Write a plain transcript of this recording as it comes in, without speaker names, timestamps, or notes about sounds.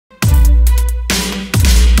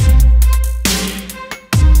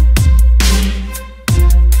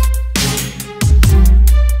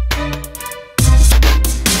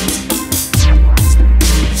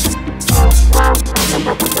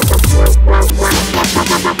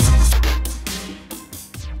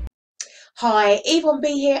Hi, YvonneB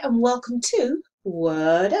here and welcome to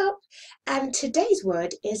Word Up. And today's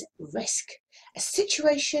word is risk, a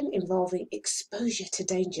situation involving exposure to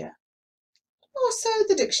danger. Or so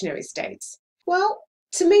the dictionary states. Well,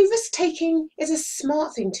 to me, risk-taking is a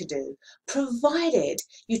smart thing to do, provided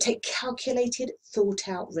you take calculated,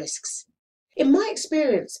 thought-out risks. In my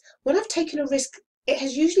experience, when I've taken a risk, it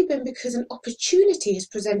has usually been because an opportunity has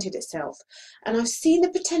presented itself and I've seen the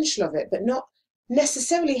potential of it, but not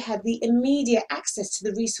necessarily had the immediate access to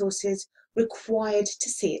the resources required to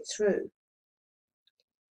see it through.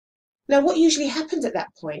 Now, what usually happens at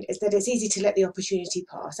that point is that it's easy to let the opportunity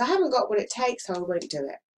pass. I haven't got what it takes, so I won't do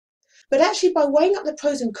it. But actually, by weighing up the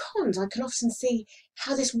pros and cons, I can often see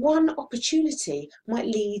how this one opportunity might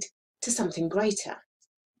lead to something greater.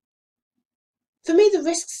 For me, the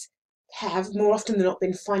risks have more often than not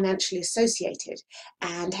been financially associated,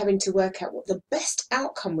 and having to work out what the best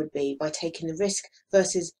outcome would be by taking the risk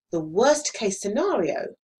versus the worst case scenario.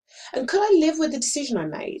 And could I live with the decision I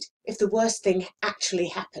made if the worst thing actually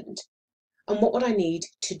happened? And what would I need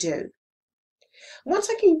to do? Once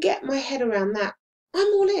I can get my head around that, I'm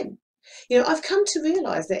all in. I've come to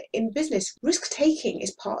realise that in business, risk-taking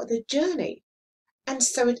is part of the journey, and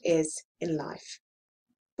so it is in life.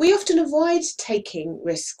 We often avoid taking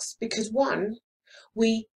risks because, one,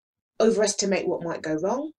 we overestimate what might go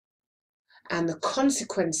wrong and the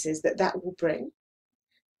consequences that that will bring.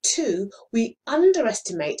 Two, we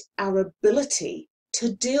underestimate our ability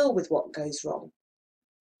to deal with what goes wrong.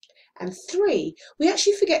 And three, we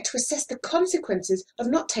actually forget to assess the consequences of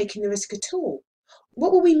not taking the risk at all.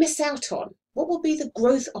 What will we miss out on? What will be the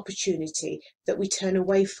growth opportunity that we turn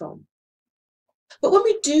away from? But when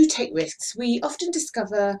we do take risks, we often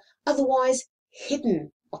discover otherwise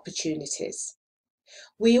hidden opportunities.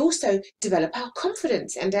 We also develop our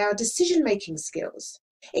confidence and our decision-making skills.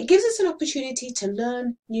 It gives us an opportunity to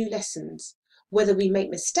learn new lessons, whether we make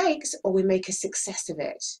mistakes or we make a success of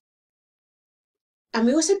it. And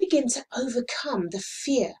we also begin to overcome the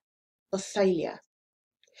fear of failure.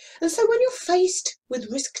 And so when you're faced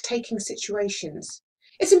with risk-taking situations,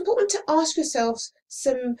 it's important to ask yourselves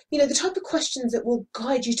the type of questions that will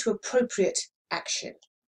guide you to appropriate action.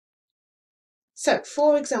 So,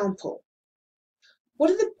 for example,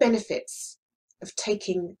 what are the benefits of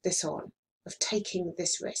taking this on, of taking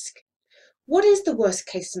this risk? What is the worst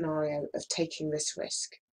case scenario of taking this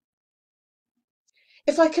risk?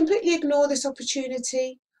 If I completely ignore this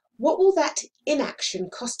opportunity, what will that inaction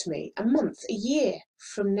cost me a month, a year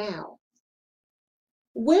from now?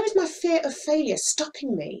 Where is my fear of failure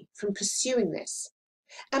stopping me from pursuing this?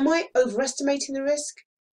 Am I overestimating the risk,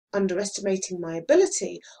 underestimating my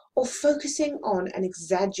ability, or focusing on an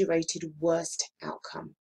exaggerated worst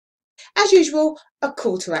outcome? As usual, a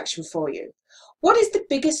call to action for you. What is the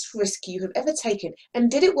biggest risk you have ever taken,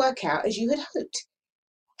 and did it work out as you had hoped?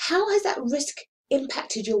 How has that risk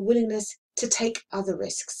impacted your willingness to take other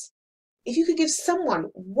risks? If you could give someone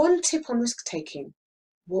one tip on risk taking,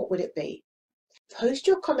 what would it be? Post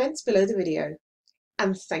your comments below the video,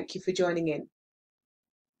 and thank you for joining in.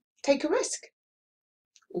 Take a risk.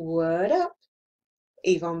 Word up,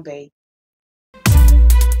 YvonneB.